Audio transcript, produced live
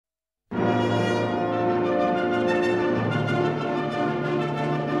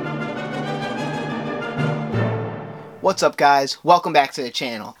What's up, guys? Welcome back to the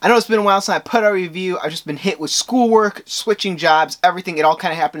channel. I know it's been a while since I put out a review. I've just been hit with schoolwork, switching jobs, everything. It all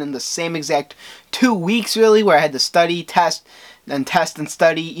kind of happened in the same exact 2 weeks, really, where I had to study, test, then test and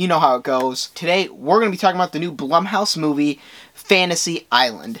study. You know how it goes. Today, we're going to be talking about the new Blumhouse movie, Fantasy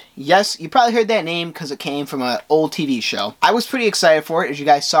Island. Yes, you probably heard that name because it came from an old TV show. I was pretty excited for it, as you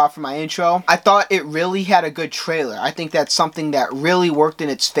guys saw from my intro. I thought it really had a good trailer. I think that's something that really worked in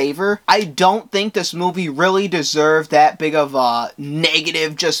its favor. I don't think this movie really deserved that big of a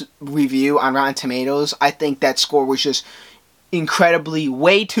negative just review on Rotten Tomatoes. I think that score was just incredibly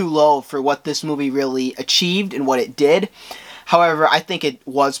way too low for what this movie really achieved and what it did. However, I think it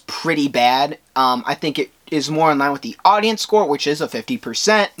was pretty bad. I think it is more in line with the audience score, which is a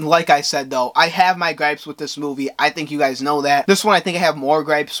 50%. Like I said, though, I have my gripes with this movie. I think you guys know that. This one I think I have more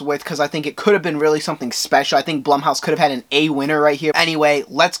gripes with because I think it could have been really something special. I think Blumhouse could have had an A winner right here. Anyway,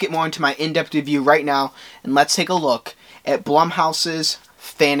 let's get more into my in-depth review right now, and let's take a look at Blumhouse's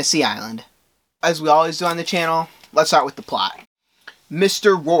Fantasy Island. As we always do on the channel, let's start with the plot.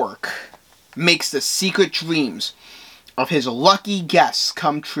 Mr. Rourke makes the secret dreams of his lucky guests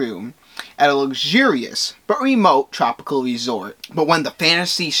come true at a luxurious but remote tropical resort. But when the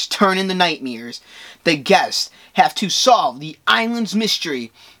fantasies turn into nightmares, the guests have to solve the island's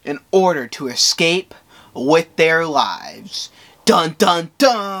mystery in order to escape with their lives. Dun dun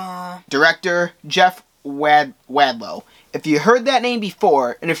dun! Director Jeff Wadlow. If you heard that name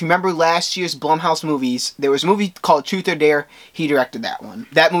before, and if you remember last year's Blumhouse movies, there was a movie called Truth or Dare. He directed that one.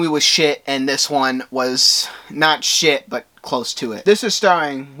 That movie was shit, and this one was not shit, but close to it. This is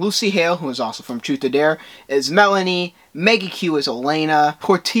starring Lucy Hale, who is also from Truth or Dare, as Melanie, Maggie Q as Elena,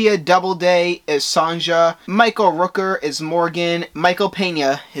 Portia Doubleday as Sanja, Michael Rooker as Morgan, Michael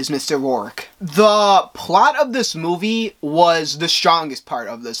Pena is Mr. Rourke. The plot of this movie was the strongest part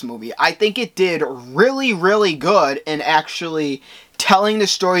of this movie. I think it did really, really good in actually telling the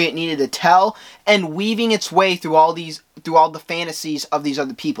story it needed to tell and weaving its way through all the fantasies of these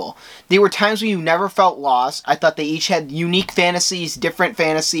other people. There were times when you never felt lost. I thought they each had unique fantasies, different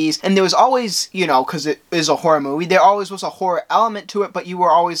fantasies, and there was always, you know, because it is a horror movie, there always was a horror element to it, but you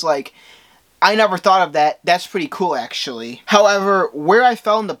were always like, I never thought of that. That's pretty cool, actually. However, where I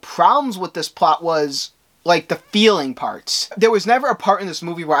fell into problems with this plot was like the feeling parts. There was never a part in this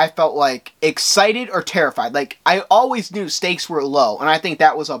movie where I felt like excited or terrified. Like, I always knew stakes were low, and I think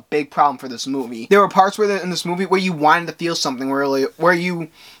that was a big problem for this movie. There were parts in this movie where you wanted to feel something, where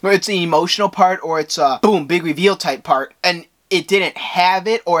it's an emotional part or it's a boom, big reveal type part, and it didn't have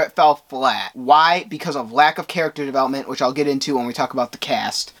it or it fell flat. Why? Because of lack of character development, which I'll get into when we talk about the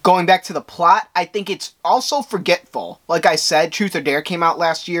cast. Going back to the plot, I think it's also forgetful. Like I said, Truth or Dare came out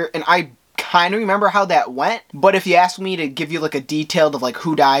last year, and I kind of remember how that went, but if you ask me to give you like a detailed of like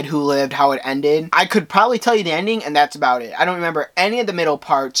who died, who lived, how it ended, I could probably tell you the ending, and that's about it. I don't remember any of the middle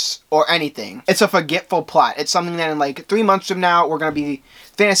parts or anything. It's a forgetful plot. It's something that in like 3 months from now, we're going to be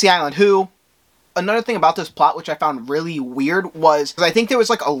Fantasy Island. Another thing about this plot, which I found really weird, was I think there was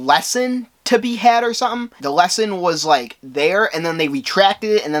like a lesson to be had or something. The lesson was like there, and then they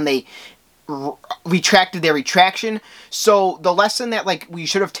retracted it, and then they retracted their retraction. So the lesson that like we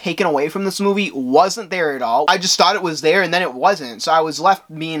should have taken away from this movie wasn't there at all. I just thought it was there, and then it wasn't. So I was left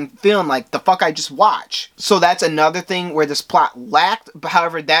feeling like the fuck I just watched. So that's another thing where this plot lacked. But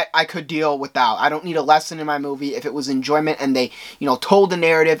however, that I could deal without. I don't need a lesson in my movie if it was enjoyment and they, you know, told the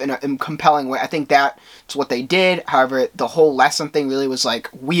narrative in a compelling way. I think that's what they did. However, the whole lesson thing really was like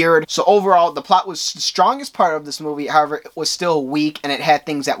weird. So overall, the plot was the strongest part of this movie. However, it was still weak, and it had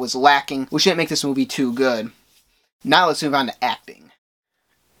things that was lacking, which didn't make this movie too good. Now let's move on to acting.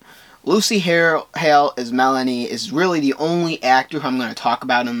 Lucy Hale as Melanie is really the only actor who I'm going to talk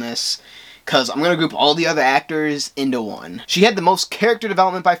about in this, because I'm going to group all the other actors into one. She had the most character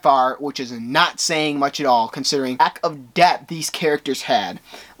development by far, which is not saying much at all, considering the lack of depth these characters had.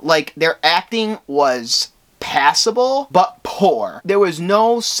 Like, their acting was passable, but poor. There was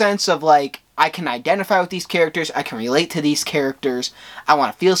no sense of like, I can identify with these characters, I can relate to these characters, I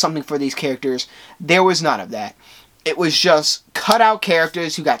want to feel something for these characters. There was none of that. It was just cut out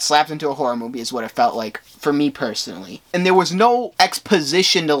characters who got slapped into a horror movie is what it felt like for me personally. And there was no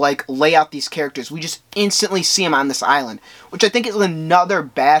exposition to like lay out these characters. We just instantly see them on this island, which I think is another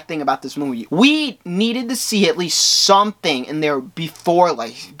bad thing about this movie. We needed to see at least something in there before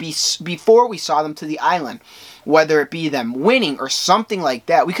we saw them to the island, whether it be them winning or something like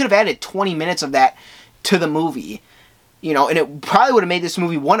that. We could have added 20 minutes of that to the movie. You know, and it probably would have made this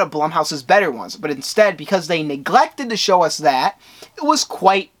movie one of Blumhouse's better ones. But instead, because they neglected to show us that, it was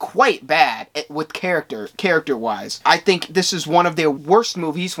quite bad with character-wise. I think this is one of their worst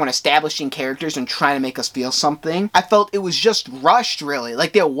movies when establishing characters and trying to make us feel something. I felt it was just rushed, really.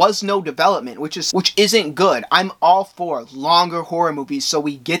 Like, there was no development, which isn't good. I'm all for longer horror movies so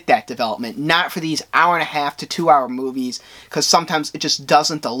we get that development, not for these hour-and-a-half to 2-hour movies, because sometimes it just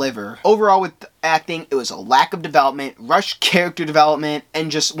doesn't deliver. Overall, with acting, it was a lack of development, rushed character development,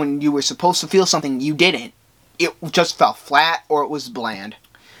 and just when you were supposed to feel something, you didn't. It just fell flat or it was bland.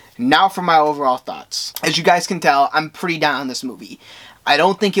 Now for my overall thoughts. As you guys can tell, I'm pretty down on this movie. I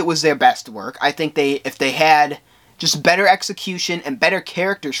don't think it was their best work. I think if they had just better execution and better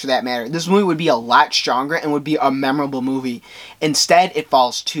characters for that matter, this movie would be a lot stronger and would be a memorable movie. Instead, it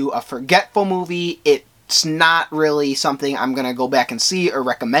falls to a forgetful movie. It's not really something I'm going to go back and see or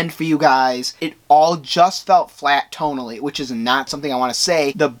recommend for you guys. It all just felt flat tonally, which is not something I want to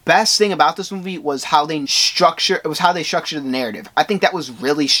say. The best thing about this movie was how they structured the narrative. I think that was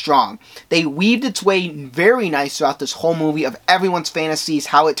really strong. They weaved its way very nice throughout this whole movie of everyone's fantasies,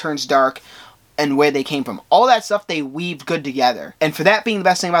 how it turns dark, and where they came from. All that stuff they weaved good together. And for that being the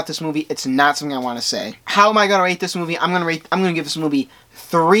best thing about this movie, it's not something I want to say. How am I going to rate this movie? I'm going to give this movie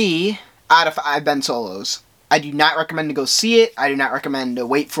 3 out of 5 Ben Solos. I do not recommend to go see it. I do not recommend to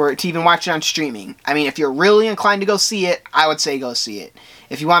wait for it to even watch it on streaming. I mean, if you're really inclined to go see it, I would say go see it.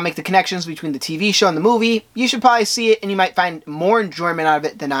 If you want to make the connections between the TV show and the movie, you should probably see it, and you might find more enjoyment out of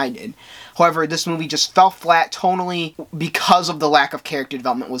it than I did. However, this movie just fell flat tonally because of the lack of character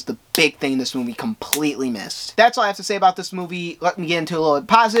development was the big thing this movie completely missed. That's all I have to say about this movie. Let me get into a little bit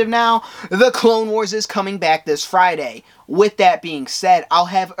positive now. The Clone Wars is coming back this Friday. With that being said, I'll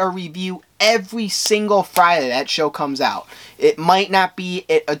have a review every single Friday that show comes out. It might not be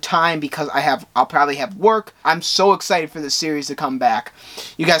at a time because I'll probably have work. I'm so excited for this series to come back.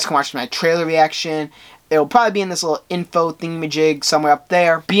 You guys can watch my trailer reaction. It'll probably be in this little info thingamajig somewhere up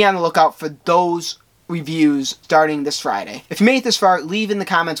there. Be on the lookout for those reviews starting this Friday. If you made it this far, leave in the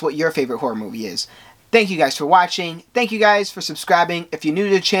comments what your favorite horror movie is. Thank you guys for watching. Thank you guys for subscribing. If you're new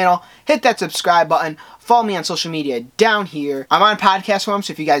to the channel, hit that subscribe button. Follow me on social media down here. I'm on podcast forums,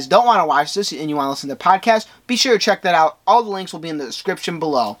 so if you guys don't want to watch this and you want to listen to the podcast, be sure to check that out. All the links will be in the description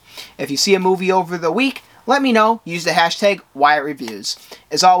below. If you see a movie over the week, let me know. Use the hashtag WyattReviews.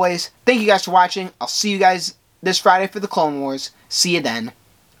 As always, thank you guys for watching. I'll see you guys this Friday for the Clone Wars. See you then.